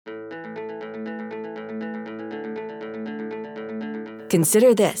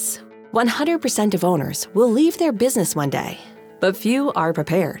Consider this. 100% of owners will leave their business one day, but few are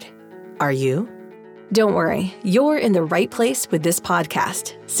prepared. Are you? Don't worry, you're in the right place with this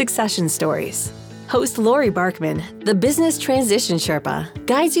podcast, Succession Stories. Host Lori Barkman, the Business Transition Sherpa,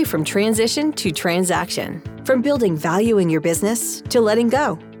 guides you from transition to transaction, from building value in your business to letting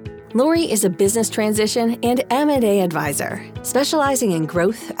go. Lori is a business transition and M&A advisor, specializing in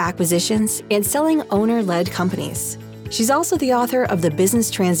growth, acquisitions, and selling owner-led companies. She's also the author of the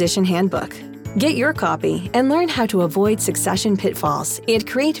Business Transition Handbook. Get your copy and learn how to avoid succession pitfalls and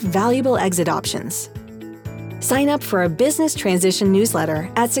create valuable exit options. Sign up for a business transition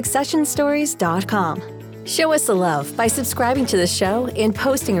newsletter at successionstories.com. Show us the love by subscribing to the show and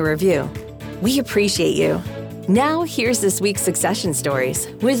posting a review. We appreciate you. Now, here's this week's Succession Stories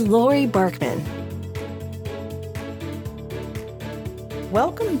with Lori Barkman.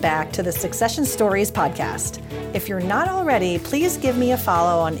 Welcome back to the Succession Stories podcast. If you're not already, please give me a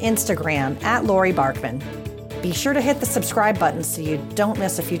follow on Instagram at Lori Barkman. Be sure to hit the subscribe button so you don't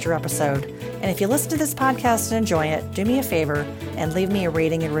miss a future episode. And if you listen to this podcast and enjoy it, do me a favor and leave me a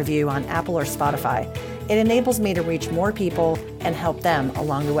rating and review on Apple or Spotify. It enables me to reach more people and help them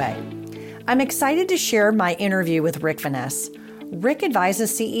along the way. I'm excited to share my interview with Rick Vanasse. Rick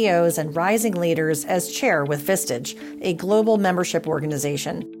advises CEOs and rising leaders as chair with Vistage, a global membership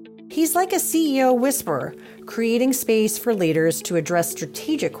organization. He's like a CEO whisperer, creating space for leaders to address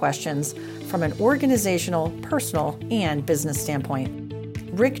strategic questions from an organizational, personal, and business standpoint.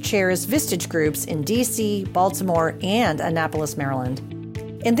 Rick chairs Vistage groups in DC, Baltimore, and Annapolis, Maryland.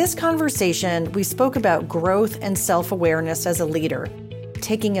 In this conversation, we spoke about growth and self-awareness as a leader,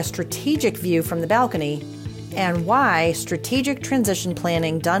 taking a strategic view from the balcony, and why strategic transition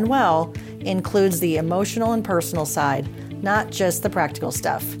planning done well includes the emotional and personal side, not just the practical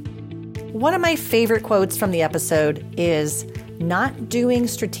stuff. One of my favorite quotes from the episode is, "Not doing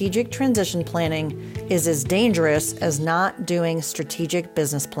strategic transition planning is as dangerous as not doing strategic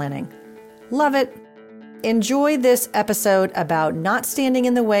business planning." Love it. Enjoy this episode about not standing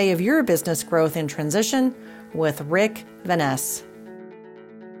in the way of your business growth in transition with Rick Vanasse.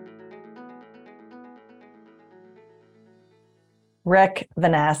 Rick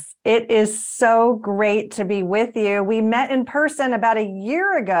Vanasse, it is so great to be with you. We met in person about a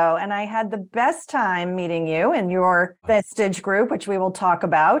year ago, and I had the best time meeting you in your Vistage group, which we will talk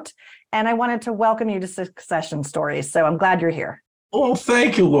about. And I wanted to welcome you to Succession Stories. So I'm glad you're here. Well,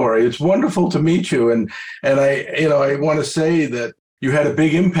 thank you, Lori. It's wonderful to meet you. And I want to say that you had a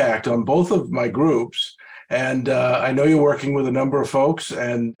big impact on both of my groups. And I know you're working with a number of folks,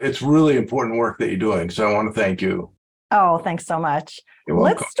 and it's really important work that you're doing. So I want to thank you. Oh, thanks so much.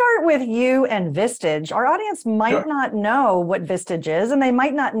 Let's start with you and Vistage. Our audience might not know what Vistage is, and they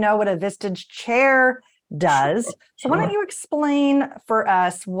might not know what a Vistage chair does. So why don't you explain for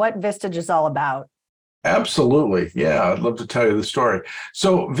us what Vistage is all about? Absolutely. Yeah, I'd love to tell you the story.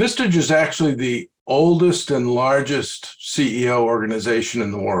 So Vistage is actually the oldest and largest CEO organization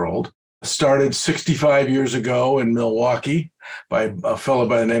in the world. Started 65 years ago in Milwaukee by a fellow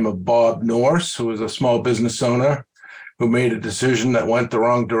by the name of Bob Norse, who was a small business owner who made a decision that went the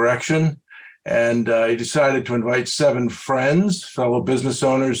wrong direction. And he decided to invite 7 friends, fellow business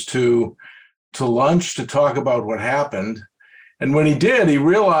owners, to lunch to talk about what happened. And when he did, he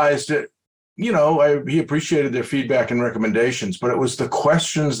realized that, he appreciated their feedback and recommendations, but it was the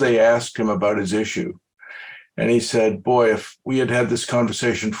questions they asked him about his issue. And he said, boy, if we had had this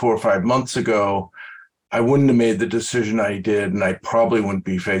conversation 4 or 5 months ago, I wouldn't have made the decision I did, and I probably wouldn't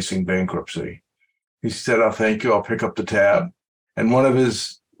be facing bankruptcy. He said, "Oh, thank you. I'll pick up the tab." And one of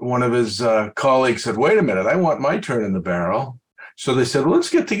his colleagues said, "Wait a minute, I want my turn in the barrel." So they said, "Well, let's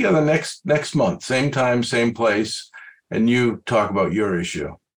get together next month, same time, same place, and you talk about your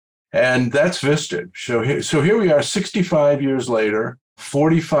issue." And that's Vistage. So here we are, 65 years later,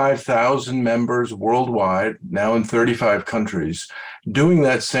 45,000 members worldwide, now in 35 countries, doing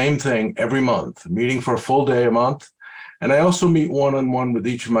that same thing every month, meeting for a full day a month. And I also meet one-on-one with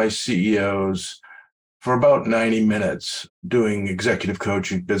each of my CEOs for about 90 minutes, doing executive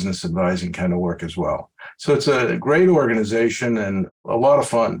coaching, business advising kind of work as well. So it's a great organization and a lot of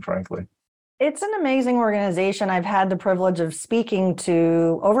fun, frankly. It's an amazing organization. I've had the privilege of speaking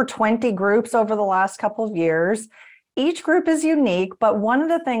to over 20 groups over the last couple of years. Each group is unique, but one of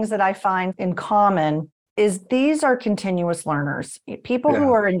the things that I find in common is these are continuous learners. People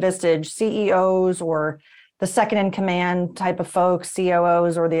who are in Vistage, CEOs or the second in command type of folks,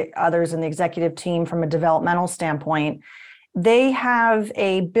 COOs, or the others in the executive team from a developmental standpoint, they have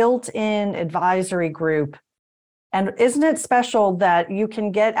a built-in advisory group. And isn't it special that you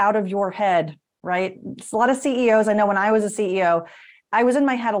can get out of your head, right? It's a lot of CEOs, I know when I was a CEO, I was in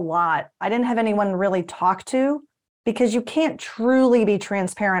my head a lot. I didn't have anyone to really talk to because you can't truly be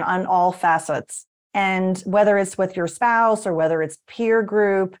transparent on all facets. And whether it's with your spouse or whether it's peer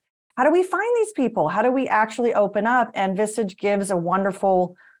group, how do we find these people? How do we actually open up? And Vistage gives a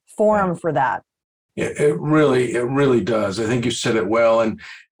wonderful forum for that. It really does. I think you said it well. And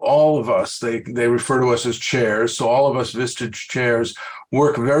all of us, they refer to us as chairs. So all of us Vistage chairs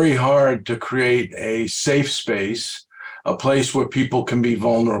work very hard to create a safe space, a place where people can be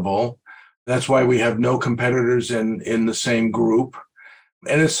vulnerable. That's why we have no competitors in the same group.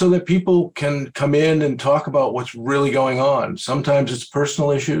 And it's so that people can come in and talk about what's really going on. Sometimes it's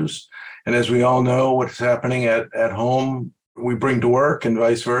personal issues. And as we all know, what's happening at home, we bring to work and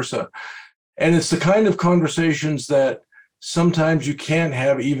vice versa. And it's the kind of conversations that sometimes you can't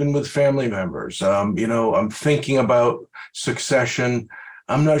have even with family members. I'm thinking about succession.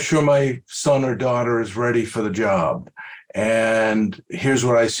 I'm not sure my son or daughter is ready for the job. And here's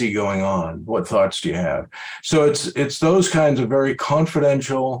what I see going on. What thoughts do you have? So it's those kinds of very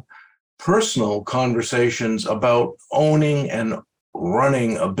confidential, personal conversations about owning and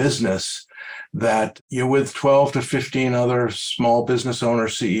running a business that you're with 12 to 15 other small business owner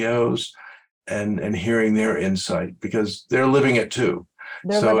CEOs and hearing their insight because they're living it too.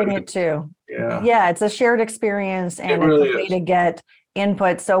 They're living it too. Yeah. Yeah, it's a shared experience and really it's a way to get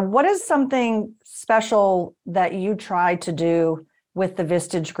input. So what is something special that you try to do with the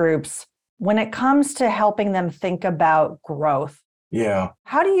Vistage groups when it comes to helping them think about growth? Yeah.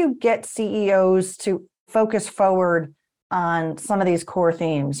 How do you get CEOs to focus forward on some of these core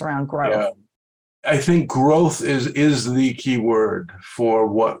themes around growth? Yeah. I think growth is the key word for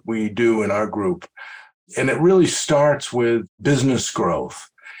what we do in our group. And it really starts with business growth.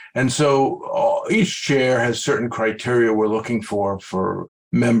 And so each chair has certain criteria we're looking for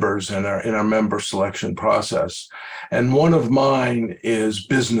members in our member selection process. And one of mine is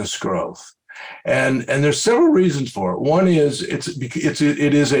business growth. And there's several reasons for it. One is it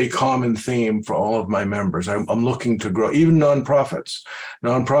is a common theme for all of my members. I'm looking to grow, even nonprofits.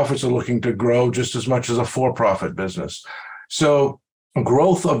 Nonprofits are looking to grow just as much as a for-profit business. So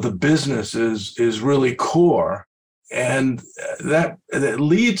growth of the business is really core. And that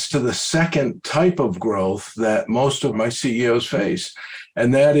leads to the second type of growth that most of my CEOs face,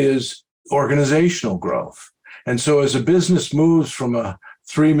 and that is organizational growth. And so as a business moves from a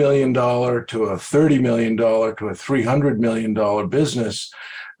 $3 million to a $30 million to a $300 million business,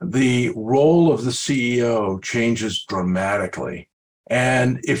 the role of the CEO changes dramatically.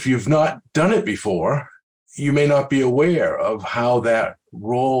 And if you've not done it before, you may not be aware of how that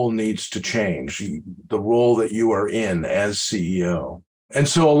role needs to change, the role that you are in as CEO. And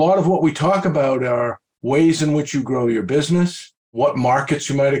so a lot of what we talk about are ways in which you grow your business, what markets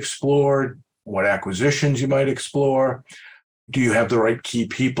you might explore, what acquisitions you might explore. Do you have the right key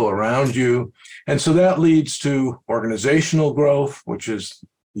people around you? And so that leads to organizational growth, which is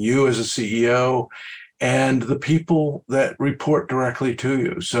you as a CEO, and the people that report directly to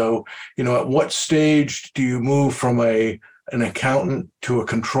you. So, at what stage do you move from an accountant to a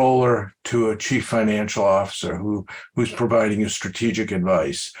controller to a chief financial officer who's providing you strategic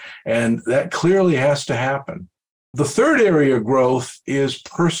advice? And that clearly has to happen. The third area of growth is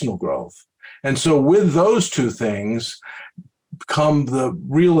personal growth. And so with those two things come the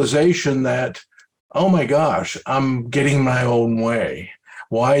realization that, oh my gosh, I'm getting my own way.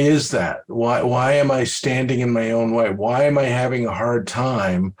 Why is that? Why am I standing in my own way? Why am I having a hard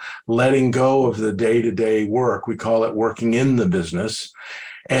time letting go of the day-to-day work? We call it working in the business,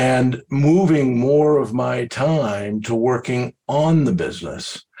 and moving more of my time to working on the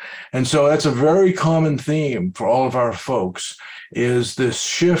business. And so that's a very common theme for all of our folks, is this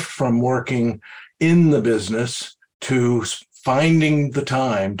shift from working in the business to finding the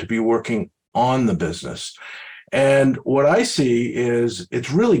time to be working on the business. And what I see is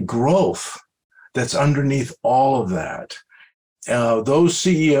it's really growth that's underneath all of that. Those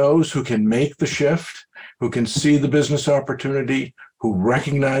CEOs who can make the shift, who can see the business opportunity, who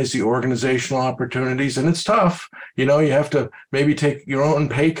recognize the organizational opportunities, and it's tough. You have to maybe take your own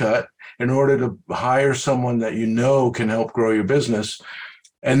pay cut in order to hire someone that can help grow your business,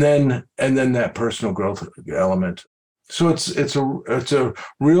 and then that personal growth element. So it's a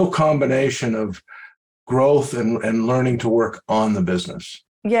real combination of growth and learning to work on the business.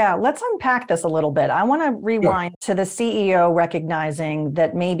 Yeah, let's unpack this a little bit. I want to rewind to the CEO recognizing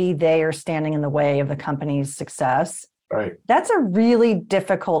that maybe they are standing in the way of the company's success. Right. That's a really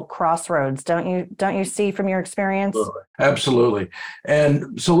difficult crossroads, don't you see from your experience? Absolutely.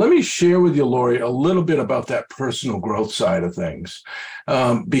 And so let me share with you, Lori, a little bit about that personal growth side of things.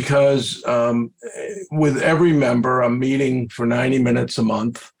 Because with every member, I'm meeting for 90 minutes a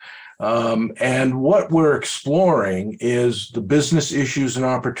month. And what we're exploring is the business issues and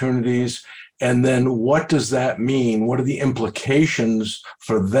opportunities. And then what does that mean? What are the implications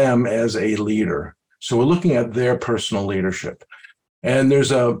for them as a leader? So we're looking at their personal leadership. And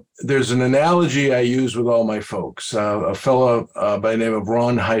there's an analogy I use with all my folks. A fellow by the name of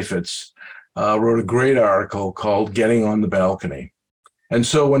Ron Heifetz wrote a great article called Getting on the Balcony. And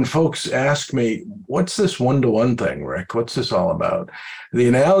so when folks ask me, what's this one-to-one thing, Rick? What's this all about? The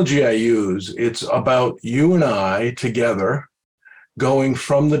analogy I use, it's about you and I together going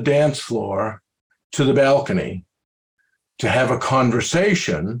from the dance floor to the balcony to have a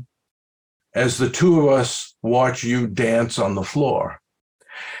conversation as the two of us watch you dance on the floor.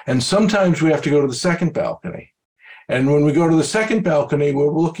 And sometimes we have to go to the second balcony. And when we go to the second balcony,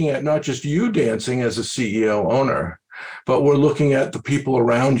 we're looking at not just you dancing as a CEO owner, but we're looking at the people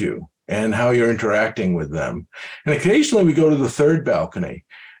around you and how you're interacting with them. And occasionally we go to the third balcony.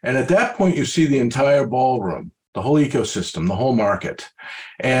 And at that point, you see the entire ballroom, the whole ecosystem, the whole market.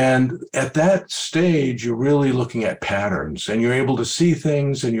 And at that stage, you're really looking at patterns and you're able to see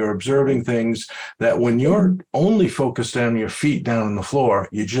things and you're observing things that when you're only focused on your feet down on the floor,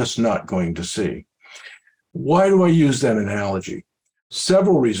 you're just not going to see. Why do I use that analogy?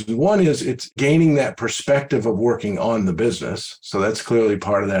 Several reasons. One is it's gaining that perspective of working on the business. So that's clearly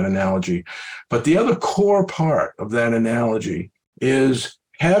part of that analogy. But the other core part of that analogy is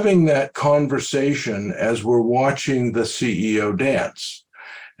having that conversation as we're watching the CEO dance,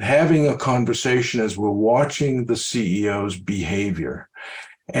 having a conversation as we're watching the CEO's behavior.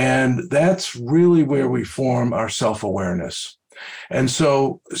 And that's really where we form our self-awareness. And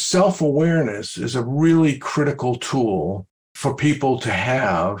so self-awareness is a really critical tool for people to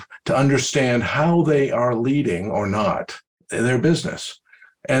have to understand how they are leading or not their business.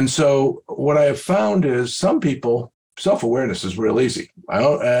 And so what I have found is some people, self-awareness is real easy.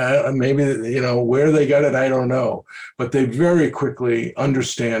 Maybe, where they got it, I don't know. But they very quickly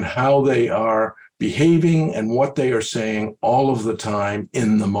understand how they are behaving and what they are saying all of the time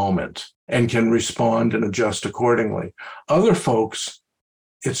in the moment and can respond and adjust accordingly. Other folks,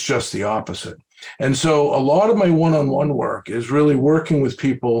 it's just the opposite. And so a lot of my one-on-one work is really working with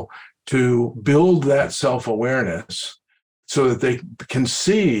people to build that self-awareness so that they can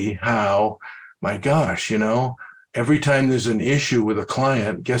see how, my gosh, every time there's an issue with a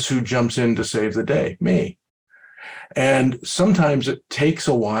client, guess who jumps in to save the day? Me. And sometimes it takes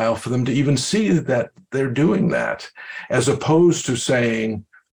a while for them to even see that they're doing that, as opposed to saying,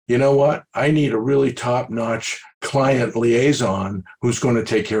 you know what, I need a really top-notch client liaison who's going to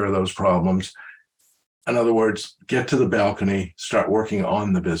take care of those problems. In other words, get to the balcony, start working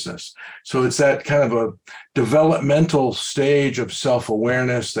on the business. So it's that kind of a developmental stage of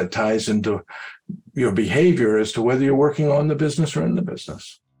self-awareness that ties into your behavior as to whether you're working on the business or in the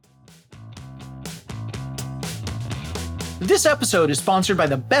business. This episode is sponsored by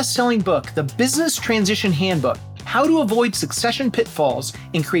the best-selling book, The Business Transition Handbook: How to Avoid Succession Pitfalls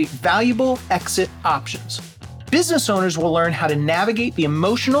and Create Valuable Exit Options. Business owners will learn how to navigate the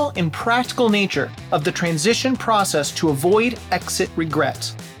emotional and practical nature of the transition process to avoid exit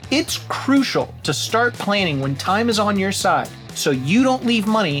regrets. It's crucial to start planning when time is on your side so you don't leave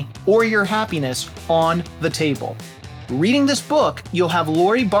money or your happiness on the table. Reading this book, you'll have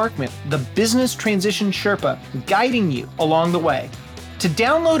Lori Barkman, the Business Transition Sherpa, guiding you along the way. To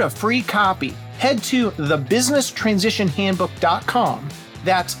download a free copy, head to thebusinesstransitionhandbook.com.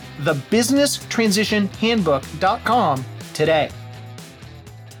 That's thebusinesstransitionhandbook.com today.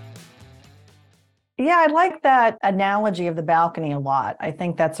 Yeah, I like that analogy of the balcony a lot. I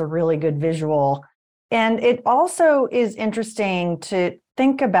think that's a really good visual. And it also is interesting to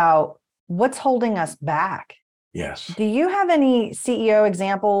think about what's holding us back. Yes. Do you have any CEO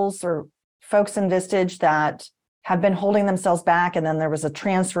examples or folks in Vistage that have been holding themselves back and then there was a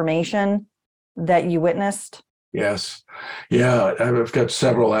transformation that you witnessed? Yes. Yeah, I've got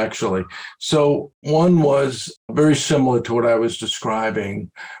several actually. So one was very similar to what I was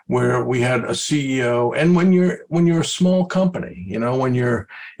describing, where we had a CEO, and when you're a small company, when you're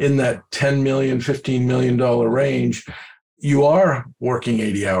in that $10 million, $15 million range, you are working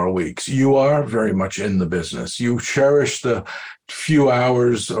 80-hour weeks. You are very much in the business. You cherish the few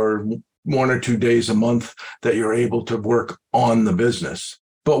hours or 1 or 2 days a month that you're able to work on the business.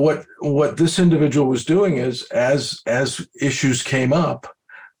 But what this individual was doing is, as issues came up,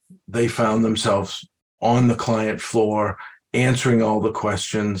 they found themselves on the client floor, answering all the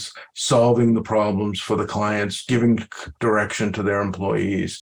questions, solving the problems for the clients, giving direction to their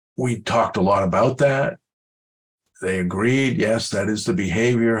employees. We talked a lot about that. They agreed, yes, that is the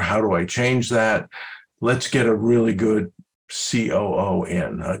behavior. How do I change that? Let's get a really good COO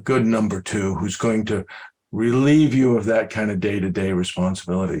in, a good number two who's going to relieve you of that kind of day-to-day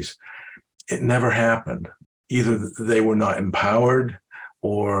responsibilities. It never happened. Either they were not empowered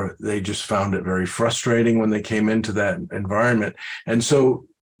or they just found it very frustrating when they came into that environment. And so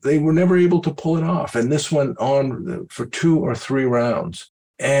they were never able to pull it off. And this went on for 2 or 3 rounds.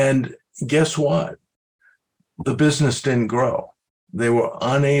 And guess what? The business didn't grow. They were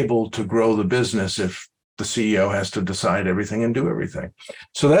unable to grow the business if the CEO has to decide everything and do everything.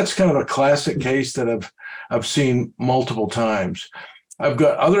 So that's kind of a classic case that I've seen multiple times. I've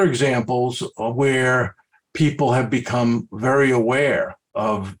got other examples where people have become very aware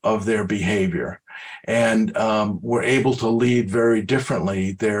of their behavior and were able to lead very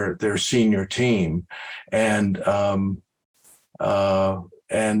differently their senior team and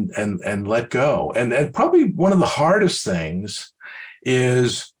let go. And probably one of the hardest things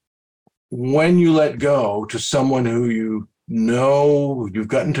is when you let go to someone who you know, you've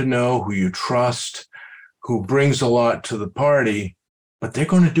gotten to know, who you trust, who brings a lot to the party, but they're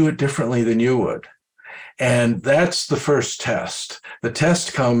going to do it differently than you would. And that's the first test. The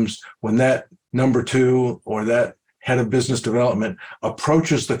test comes when that number two or that head of business development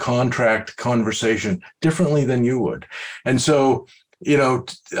approaches the contract conversation differently than you would. And so,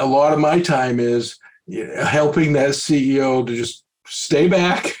 a lot of my time is helping that CEO to just stay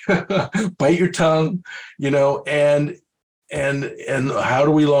back, bite your tongue, and how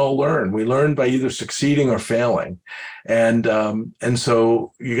do we all learn? We learn by either succeeding or failing. And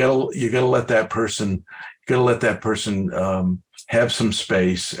so you gotta let that person have some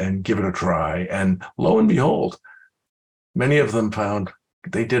space and give it a try. And lo and behold, many of them found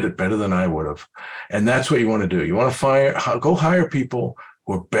they did it better than I would have. And that's what you want to do. You want to go hire people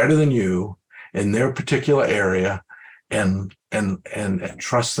who are better than you in their particular area and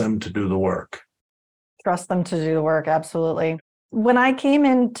trust them to do the work. Trust them to do the work. Absolutely. When I came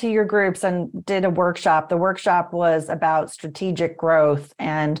into your groups and did a workshop, the workshop was about strategic growth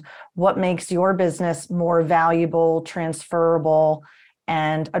and what makes your business more valuable, transferable,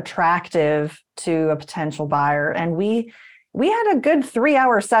 and attractive to a potential buyer. And we had a good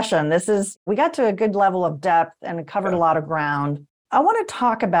 3-hour session. We got to a good level of depth and covered a lot of ground. I want to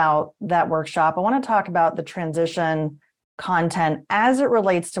talk about that workshop. I want to talk about the transition content as it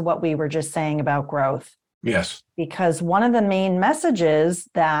relates to what we were just saying about growth. Yes. Because one of the main messages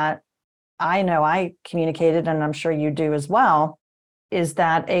that I know I communicated, and I'm sure you do as well, is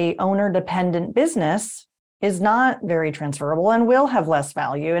that a owner-dependent business is not very transferable and will have less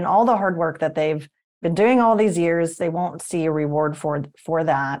value. And all the hard work that they've been doing all these years, they won't see a reward for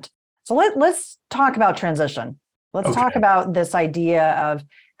that. So let's talk about transition. Let's talk about this idea of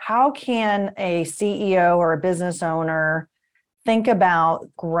how can a CEO or a business owner think about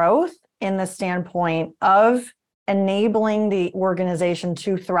growth in the standpoint of enabling the organization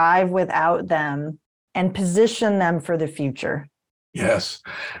to thrive without them and position them for the future. Yes.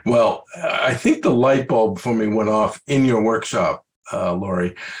 Well, I think the light bulb for me went off in your workshop,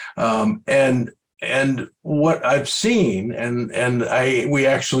 Lori. And what I've seen, we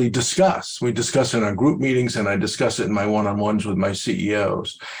actually discuss in our group meetings, and I discuss it in my one-on-ones with my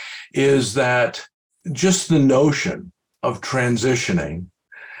CEOs, is that just the notion of transitioning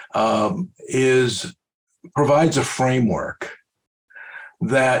provides a framework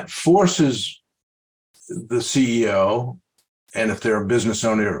that forces the CEO, and if they're a business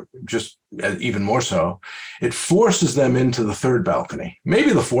owner, just even more so, it forces them into the third balcony,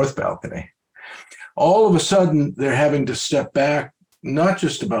 maybe the fourth balcony. All of a sudden, they're having to step back, not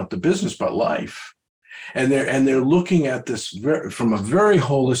just about the business, but life. And they're looking at this from a very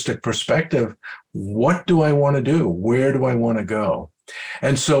holistic perspective. What do I want to do? Where do I want to go?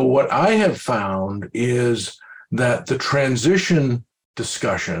 And so what I have found is that the transition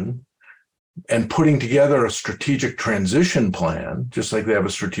discussion and putting together a strategic transition plan, just like they have a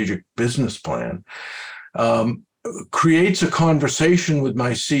strategic business plan, creates a conversation with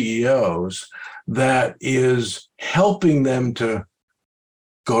my CEOs that is helping them to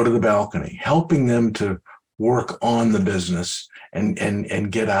go to the balcony, helping them to work on the business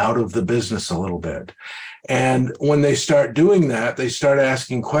and get out of the business a little bit. And when they start doing that, they start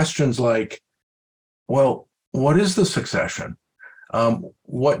asking questions like, well, what is the succession?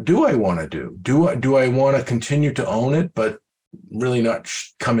 What do I want to do? Do I want to continue to own it, but really not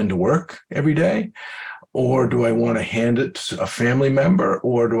come into work every day? Or do I want to hand it to a family member?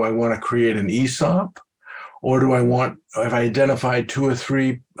 Or do I want to create an ESOP? Or have I identified 2 or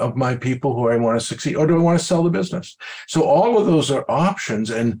 3 of my people who I want to succeed? Or do I want to sell the business? So all of those are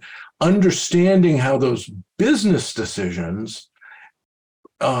options, and understanding how those business decisions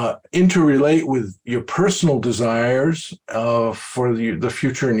interrelate with your personal desires for the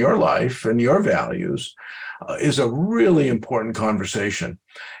future in your life and your values is a really important conversation.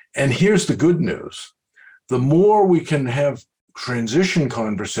 And here's the good news. The more we can have transition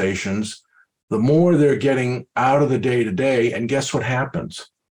conversations, the more they're getting out of the day-to-day. And guess what happens?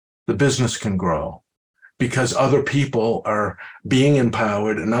 The business can grow because other people are being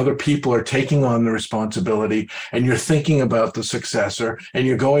empowered and other people are taking on the responsibility, and you're thinking about the successor, and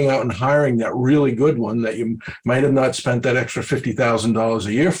you're going out and hiring that really good one that you might have not spent that extra $50,000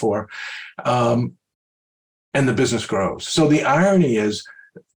 a year for, and the business grows. So the irony is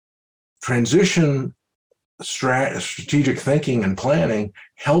transition strategic thinking and planning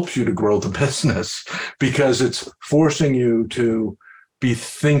helps you to grow the business because it's forcing you to be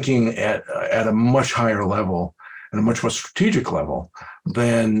thinking at a much higher level and a much more strategic level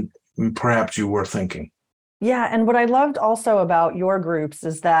than perhaps you were thinking. Yeah. And what I loved also about your groups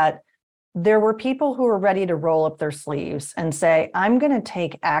is that there were people who were ready to roll up their sleeves and say, I'm going to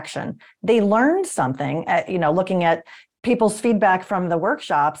take action. They learned something, looking at people's feedback from the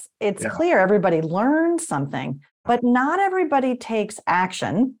workshops. It's clear everybody learned something, but not everybody takes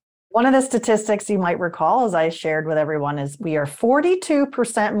action. One of the statistics you might recall, as I shared with everyone, is we are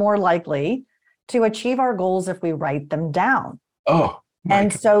 42% more likely to achieve our goals if we write them down. Oh,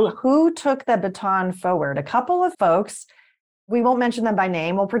 and so who took the baton forward? A couple of folks, we won't mention them by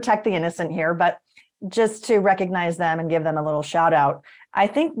name, we'll protect the innocent here, but just to recognize them and give them a little shout out. I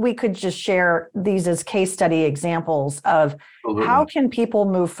think we could just share these as case study examples of how can people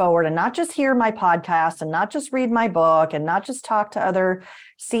move forward and not just hear my podcast and not just read my book and not just talk to other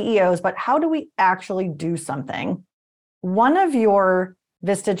CEOs, but how do we actually do something? One of your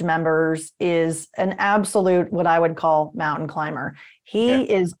Vistage members is an absolute, what I would call mountain climber. He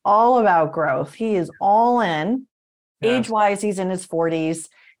is all about growth. He is all in. Age-wise, he's in his 40s,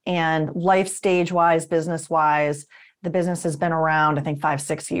 and life stage-wise, business-wise, the business has been around, I think,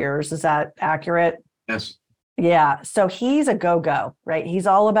 5-6 years. Is that accurate? Yes. Yeah. So he's a go-go, right? He's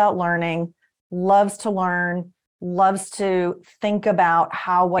all about learning, loves to learn, loves to think about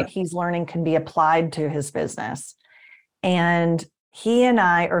how what he's learning can be applied to his business. And he and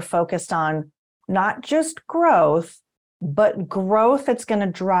I are focused on not just growth, but growth that's going to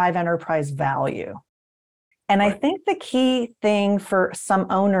drive enterprise value. And I think the key thing for some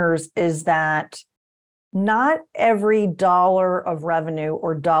owners is that not every dollar of revenue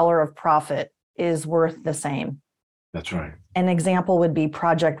or dollar of profit is worth the same. That's right. An example would be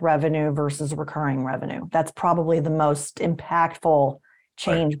project revenue versus recurring revenue. That's probably the most impactful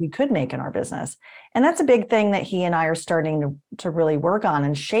change we could make in our business. And that's a big thing that he and I are starting to really work on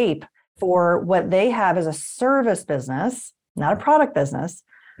and shape for what they have as a service business, not a product business.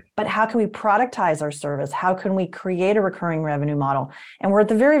 But how can we productize our service? How can we create a recurring revenue model? And we're at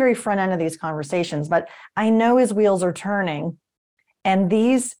the very, very front end of these conversations, but I know his wheels are turning. And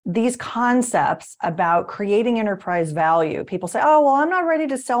these concepts about creating enterprise value, people say, oh, well, I'm not ready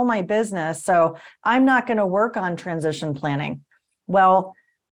to sell my business, so I'm not going to work on transition planning. Well,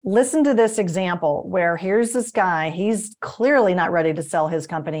 listen to this example where here's this guy, he's clearly not ready to sell his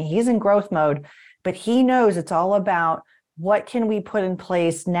company. He's in growth mode, but he knows it's all about what can we put in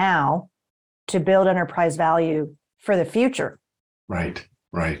place now to build enterprise value for the future? Right.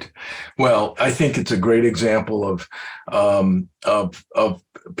 Well, I think it's a great example of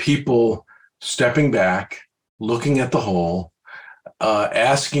people stepping back, looking at the whole,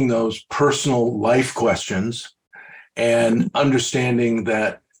 asking those personal life questions, and understanding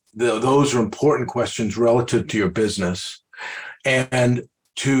that those are important questions relative to your business, and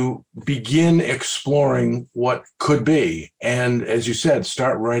to begin exploring what could be. And as you said,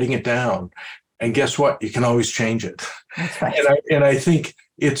 start writing it down. And guess what? You can always change it. That's right. And I think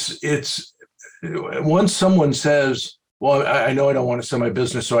it's once someone says, well, I know I don't want to sell my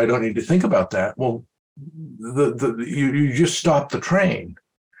business, so I don't need to think about that. Well, you just stop the train.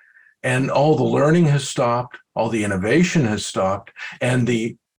 And all the learning has stopped, all the innovation has stopped, and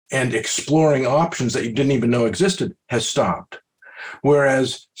exploring options that you didn't even know existed has stopped.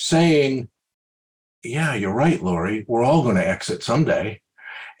 Whereas saying, yeah, you're right, Lori, we're all going to exit someday.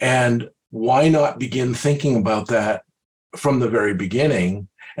 And why not begin thinking about that from the very beginning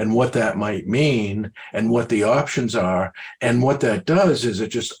and what that might mean and what the options are? And what that does is it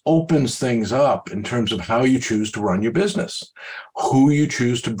just opens things up in terms of how you choose to run your business, who you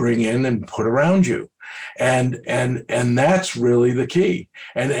choose to bring in and put around you. And that's really the key.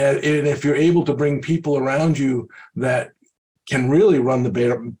 And if you're able to bring people around you that can really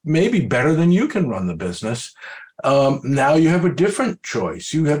run maybe better than you can run the business, now you have a different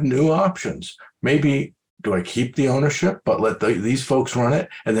choice. You have new options. Maybe, do I keep the ownership, but let these folks run it,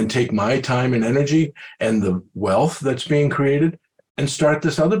 and then take my time and energy and the wealth that's being created and start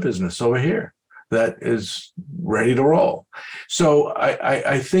this other business over here that is ready to roll? So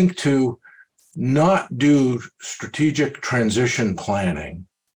I think to not do strategic transition planning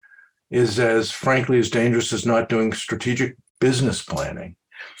is as frankly as dangerous as not doing strategic business planning.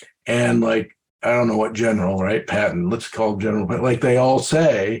 And like, I don't know what general, right? Patton, let's call general, but like they all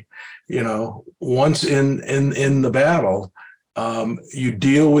say, once in the battle, you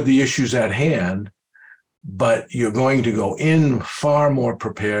deal with the issues at hand, but you're going to go in far more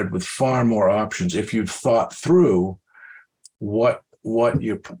prepared with far more options if you've thought through what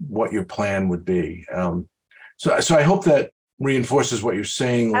your plan would be. So I hope that reinforces what you're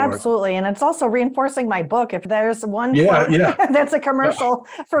saying, Laura. Absolutely. And it's also reinforcing my book. If there's one quote that's a commercial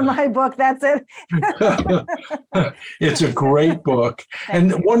for my book, that's it. It's a great book.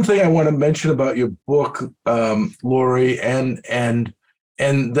 And one thing I want to mention about your book, Lori, and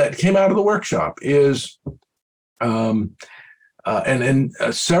that came out of the workshop is, and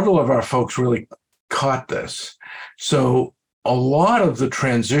several of our folks really caught this. So a lot of the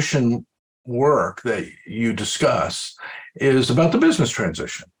transition work that you discuss is about the business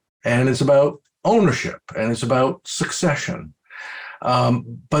transition, and it's about ownership, and it's about succession.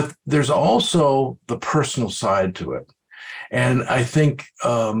 But there's also the personal side to it. And I think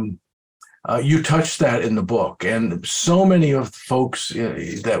you touched that in the book. And so many of the folks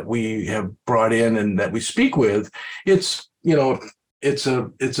that we have brought in and that we speak with, it's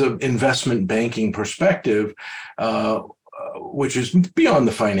a investment banking perspective, which is beyond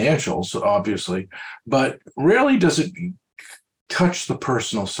the financials, obviously, but rarely does it touch the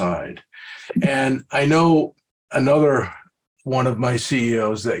personal side. And I know another one of my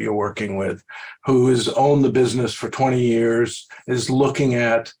CEOs that you're working with, who has owned the business for 20 years, is looking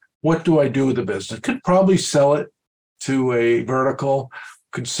at, what do I do with the business? Could probably sell it to a vertical,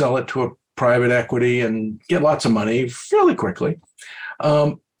 could sell it to a private equity and get lots of money fairly quickly.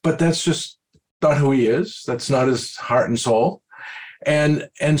 But that's just not who he is. That's not his heart and soul. And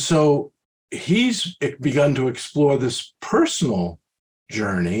so he's begun to explore this personal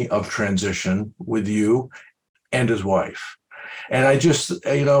journey of transition with you and his wife. And I just,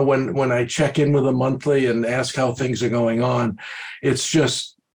 when I check in with him monthly and ask how things are going on, it's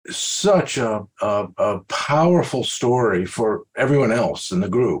just such a powerful story for everyone else in the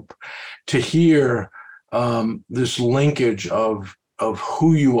group to hear this linkage of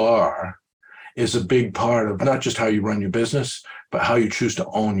who you are is a big part of not just how you run your business, but how you choose to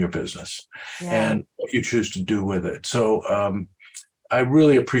own your business and what you choose to do with it. So I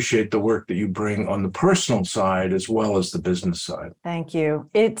really appreciate the work that you bring on the personal side as well as the business side. Thank you.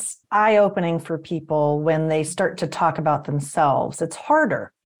 It's eye-opening for people when they start to talk about themselves. It's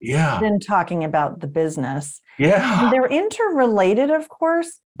harder than talking about the business. Yeah. They're interrelated, of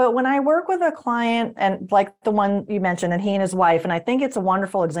course, but when I work with a client, and like the one you mentioned, and he and his wife, and I think it's a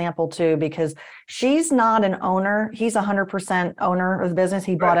wonderful example too, because she's not an owner. He's 100% owner of the business.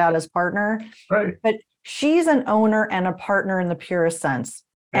 He bought out his partner. Right. But she's an owner and a partner in the purest sense.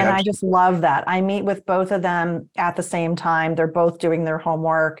 And I just love that. I meet with both of them at the same time. They're both doing their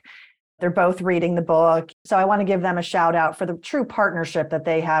homework. They're both reading the book. So I want to give them a shout out for the true partnership that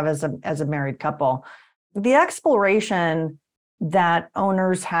they have as a married couple. The exploration that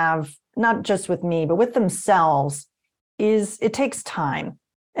owners have, not just with me, but with themselves, it takes time.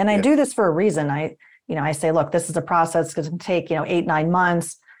 And I do this for a reason. I say, look, this is a process that's going to take, 8-9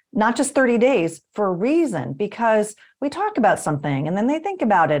 months, not just 30 days, for a reason, because we talk about something and then they think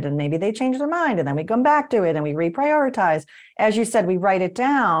about it and maybe they change their mind and then we come back to it and we reprioritize. As you said, we write it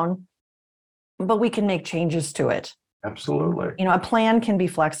down, but we can make changes to it. Absolutely. A plan can be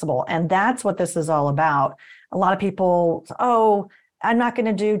flexible, and that's what this is all about. A lot of people, I'm not going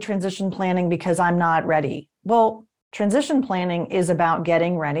to do transition planning because I'm not ready. Well, transition planning is about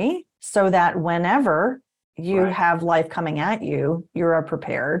getting ready so that whenever you have life coming at you, you're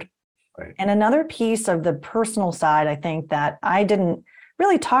prepared. Right. And another piece of the personal side, I think that I didn't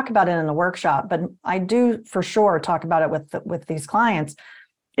really talk about it in the workshop, but I do for sure talk about it with these clients,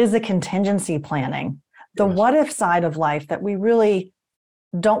 is the contingency planning, the what if side of life that we really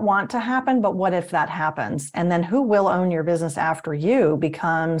don't want to happen, but what if that happens? And then who will own your business after you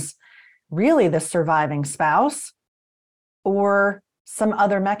becomes really the surviving spouse or some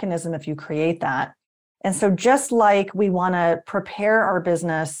other mechanism if you create that. And so just like we want to prepare our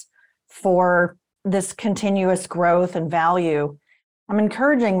business for this continuous growth and value, I'm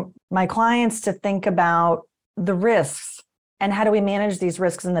encouraging my clients to think about the risks and how do we manage these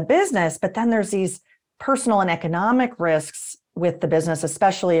risks in the business. But then there's these personal and economic risks with the business,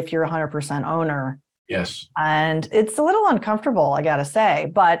 especially if you're 100% owner. Yes. And it's a little uncomfortable, I got to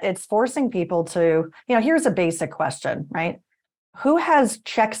say, but it's forcing people to, here's a basic question, right? Who has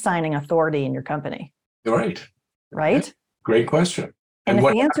check signing authority in your company? Right. Right? Great question. And if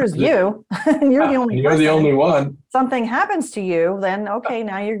the answer is you, you're the only You're the only one. Something happens to you, then okay,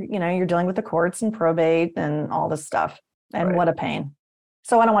 now you're dealing with the courts and probate and all this stuff. And Right. What a pain.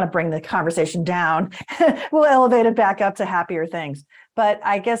 So I don't want to bring the conversation down. We'll elevate it back up to happier things. But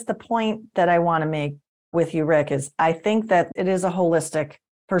I guess the point that I want to make with you, Rick, is I think that it is a holistic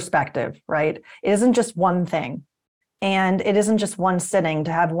perspective, right? It isn't just one thing. And it isn't just one sitting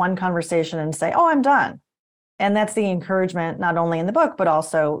to have one conversation and say, oh, I'm done. And that's the encouragement, not only in the book, but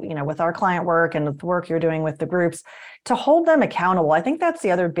also, with our client work and the work you're doing with the groups, to hold them accountable. I think that's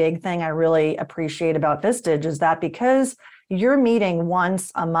the other big thing I really appreciate about Vistage is that because you're meeting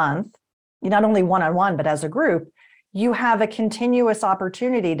once a month, not only one-on-one, but as a group, you have a continuous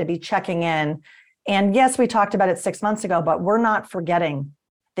opportunity to be checking in. And yes, we talked about it 6 months ago, but we're not forgetting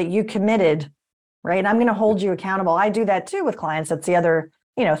that you committed, right? And I'm going to hold you accountable. I do that too with clients. That's the other,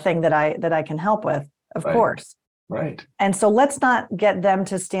 thing that I can help with, of course. Right. And so let's not get them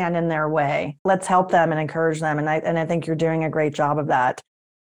to stand in their way. Let's help them and encourage them. And I think you're doing a great job of that.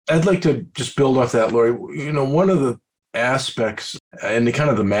 I'd like to just build off that, Lori. One of the aspects and the kind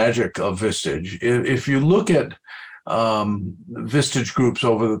of the magic of Vistage, if you look at Vistage groups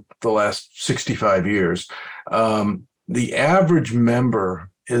over the last 65 years, the average member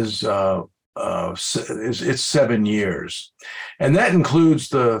is it's 7 years, and that includes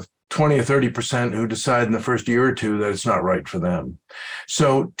the 20 or 30% who decide in the first year or two that it's not right for them.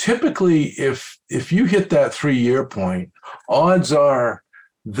 So typically, if you hit that 3-year point, odds are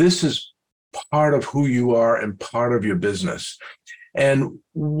this is part of who you are and part of your business. And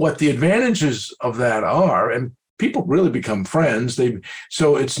what the advantages of that are, and people really become friends.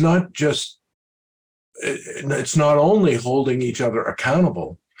 So it's not only holding each other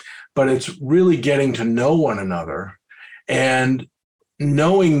accountable, but it's really getting to know one another and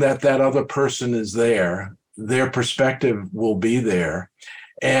knowing that other person is there, their perspective will be there,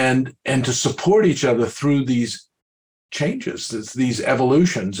 and to support each other through these changes, these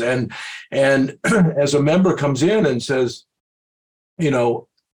evolutions. And as a member comes in and says,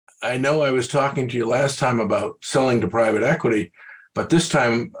 I know I was talking to you last time about selling to private equity, but this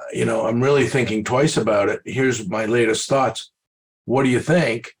time, I'm really thinking twice about it. Here's my latest thoughts. What do you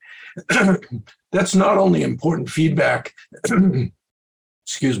think? That's not only important feedback,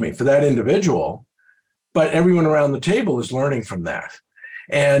 excuse me, for that individual, but everyone around the table is learning from that.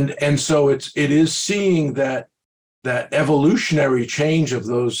 And so it is seeing that evolutionary change of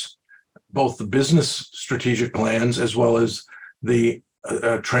those, both the business strategic plans as well as the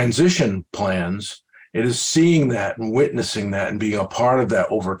transition plans. It is seeing that and witnessing that and being a part of that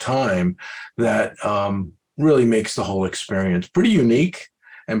over time that really makes the whole experience pretty unique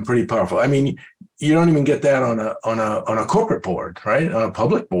and pretty powerful. I mean, you don't even get that on a corporate board, right? On a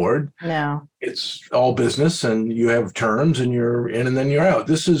public board, no, it's all business, and you have terms, and you're in, and then you're out.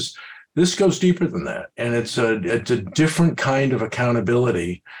 This goes deeper than that, and it's a different kind of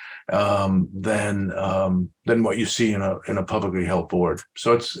accountability than what you see in a publicly held board.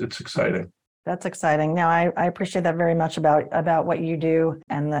 So it's exciting. That's exciting. Now, I appreciate that very much about what you do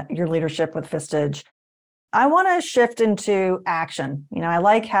and your leadership with Vistage. I want to shift into action. I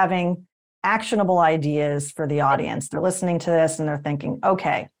like having actionable ideas for the audience. They're listening to this and they're thinking,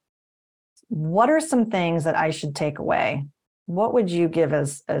 okay, what are some things that I should take away? What would you give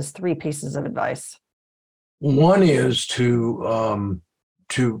as 3 pieces of advice? One is to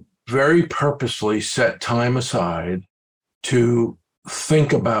very purposely set time aside to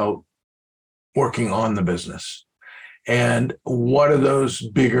think about working on the business. And what are those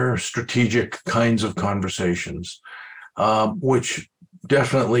bigger strategic kinds of conversations, which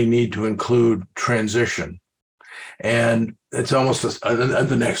definitely need to include transition. And it's almost at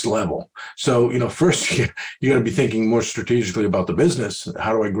the next level. So, first you got to be thinking more strategically about the business.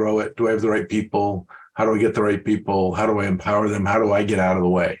 How do I grow it? Do I have the right people? How do I get the right people? How do I empower them? How do I get out of the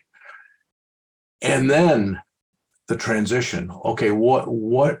way? And then the transition. Okay,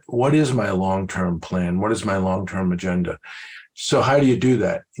 what is my long-term plan? What is my long-term agenda? So how do you do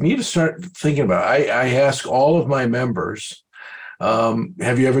that? You need to start thinking about it. I ask all of my members,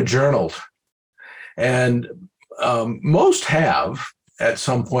 have you ever journaled? And most have at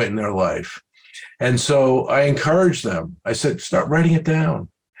some point in their life. And so I encourage them. I said, start writing it down.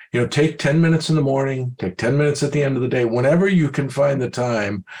 Take 10 minutes in the morning, take 10 minutes at the end of the day, whenever you can find the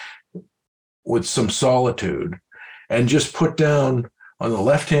time with some solitude, and just put down on the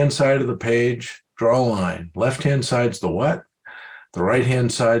left-hand side of the page, draw a line. Left-hand side's the what, the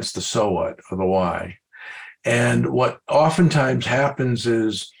right-hand side's the so what, or the why. And what oftentimes happens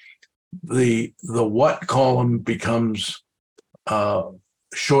is the what column becomes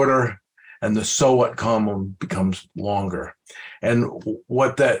shorter and the so what column becomes longer. And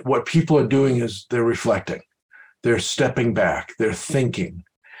what people are doing is they're reflecting, they're stepping back, they're thinking.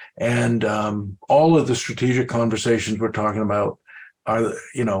 And all of the strategic conversations we're talking about are,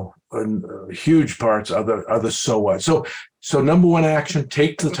 huge parts are the so what. So number one action,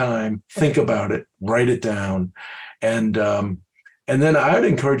 take the time, think about it, write it down. And then I would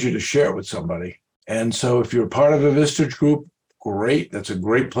encourage you to share it with somebody. And so if you're part of a Vistage group, great. That's a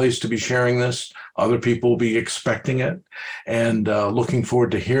great place to be sharing this. Other people will be expecting it and looking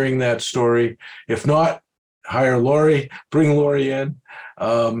forward to hearing that story. If not, hire Lori, bring Lori in.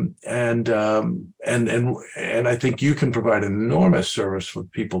 And I think you can provide an enormous service for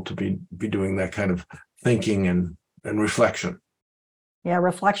people to be doing that kind of thinking and reflection. Yeah,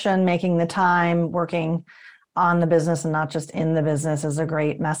 reflection, making the time, working on the business and not just in the business is a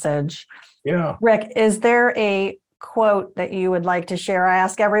great message. Yeah. Rick, is there a quote that you would like to share? I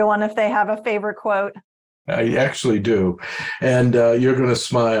ask everyone if they have a favorite quote. I actually do. And you're going to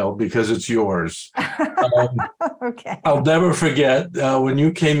smile because it's yours. Okay. I'll never forget when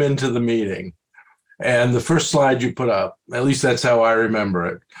you came into the meeting and the first slide you put up, at least that's how I remember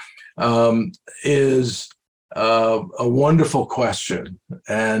it, is a wonderful question.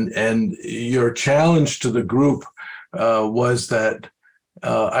 And your challenge to the group was that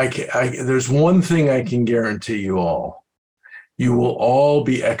there's one thing I can guarantee you all. You will all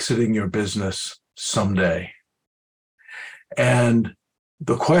be exiting your business someday. And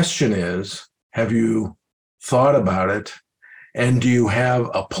the question is, have you thought about it? And do you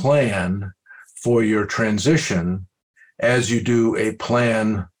have a plan for your transition as you do a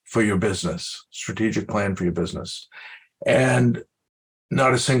plan for your business, strategic plan for your business? And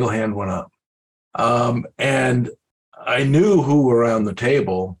not a single hand went up. And I knew who around the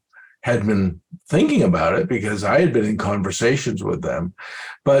table had been thinking about it because I had been in conversations with them,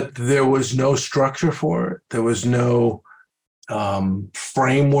 but there was no structure for it. There was no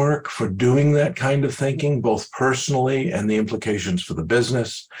framework for doing that kind of thinking, both personally and the implications for the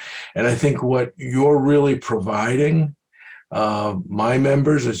business. And I think what you're really providing, my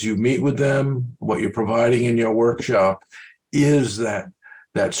members, as you meet with them, what you're providing in your workshop is that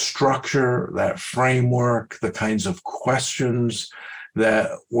structure, that framework, the kinds of questions that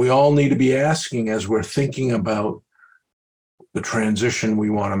we all need to be asking as we're thinking about the transition we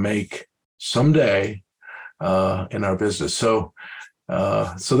want to make someday in our business. So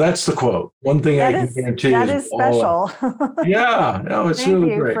that's the quote. One thing I can guarantee that is special. Yeah, no, it's Thank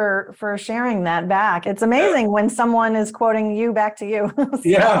really you great. for sharing that back. It's amazing when someone is quoting you back to you. So.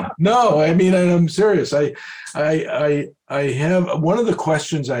 Yeah, no, I mean, and I'm serious. I have one of the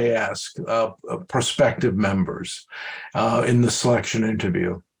questions I ask prospective members in the selection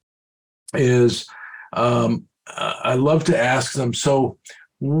interview is I love to ask them, so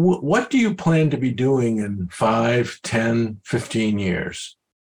what do you plan to be doing in 5, 10, 15 years?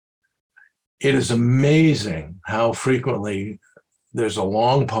 It is amazing how frequently there's a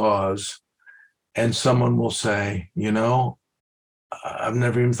long pause and someone will say, I've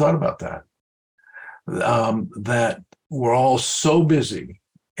never even thought about that. That we're all so busy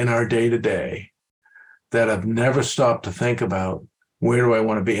in our day-to-day that I've never stopped to think about where do I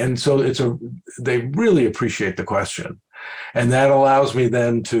want to be? And so they really appreciate the question. And that allows me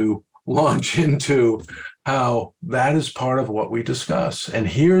then to launch into how that is part of what we discuss. And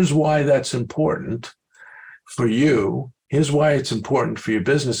here's why that's important for you. Here's why it's important for your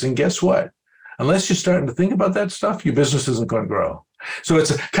business. And guess what? Unless you're starting to think about that stuff, your business isn't going to grow. So it's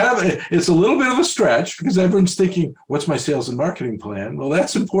a little bit of a stretch because everyone's thinking, what's my sales and marketing plan? Well,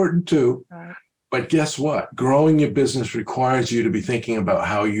 that's important too. Right. But guess what? Growing your business requires you to be thinking about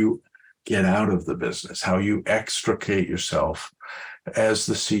how you get out of the business, how you extricate yourself as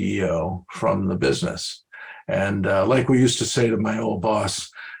the CEO from the business. And like we used to say to my old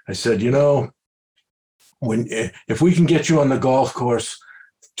boss, I said, if we can get you on the golf course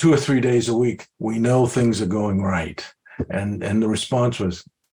 2 or 3 days a week, we know things are going right. And the response was,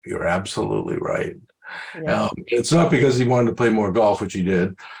 you're absolutely right. Yeah. It's not because he wanted to play more golf, which he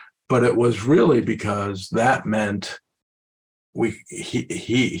did, but it was really because that meant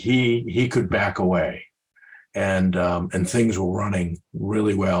he could back away. and things were running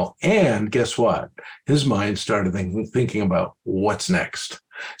really well. And guess what? His mind started thinking about what's next.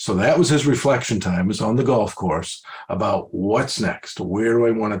 So that was his reflection time, is on the golf course about what's next. Where do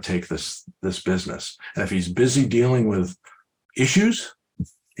I want to take this business? And if he's busy dealing with issues,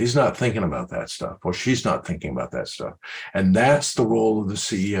 he's not thinking about that stuff, or she's not thinking about that stuff. And that's the role of the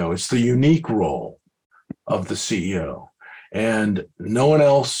CEO. It's the unique role of the CEO. And no one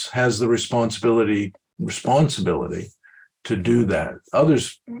else has the responsibility to do that.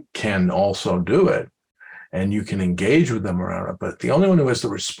 Others can also do it, and you can engage with them around it. But the only one who has the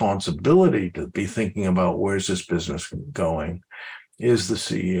responsibility to be thinking about where's this business going is the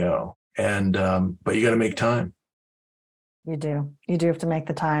CEO. And but you got to make time. You do. You do have to make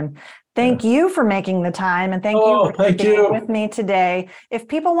the time. Thank you for making the time, and thank you for being with me today. If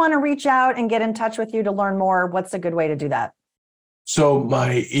people want to reach out and get in touch with you to learn more, what's a good way to do that? So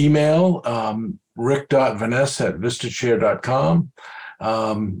my email, rick.vanasse@vistashare.com,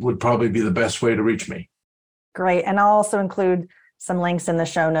 would probably be the best way to reach me. Great. And I'll also include some links in the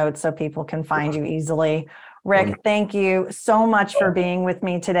show notes so people can find you easily. Rick, thank you so much for being with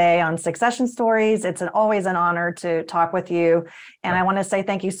me today on Succession Stories. It's always an honor to talk with you. And I want to say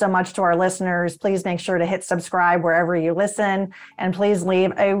thank you so much to our listeners. Please make sure to hit subscribe wherever you listen, and please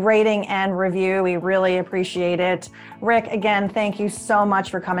leave a rating and review. We really appreciate it. Rick, again, thank you so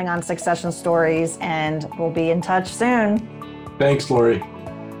much for coming on Succession Stories, and we'll be in touch soon. Thanks, Lori.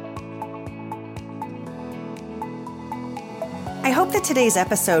 I hope that today's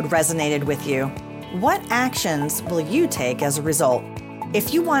episode resonated with you. What actions will you take as a result?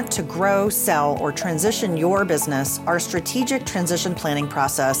 If you want to grow, sell, or transition your business, our strategic transition planning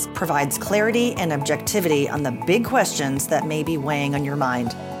process provides clarity and objectivity on the big questions that may be weighing on your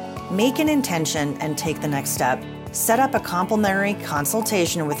mind. Make an intention and take the next step. Set up a complimentary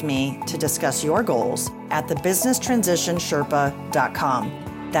consultation with me to discuss your goals at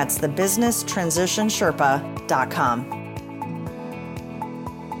thebusinesstransitionsherpa.com. That's thebusinesstransitionsherpa.com.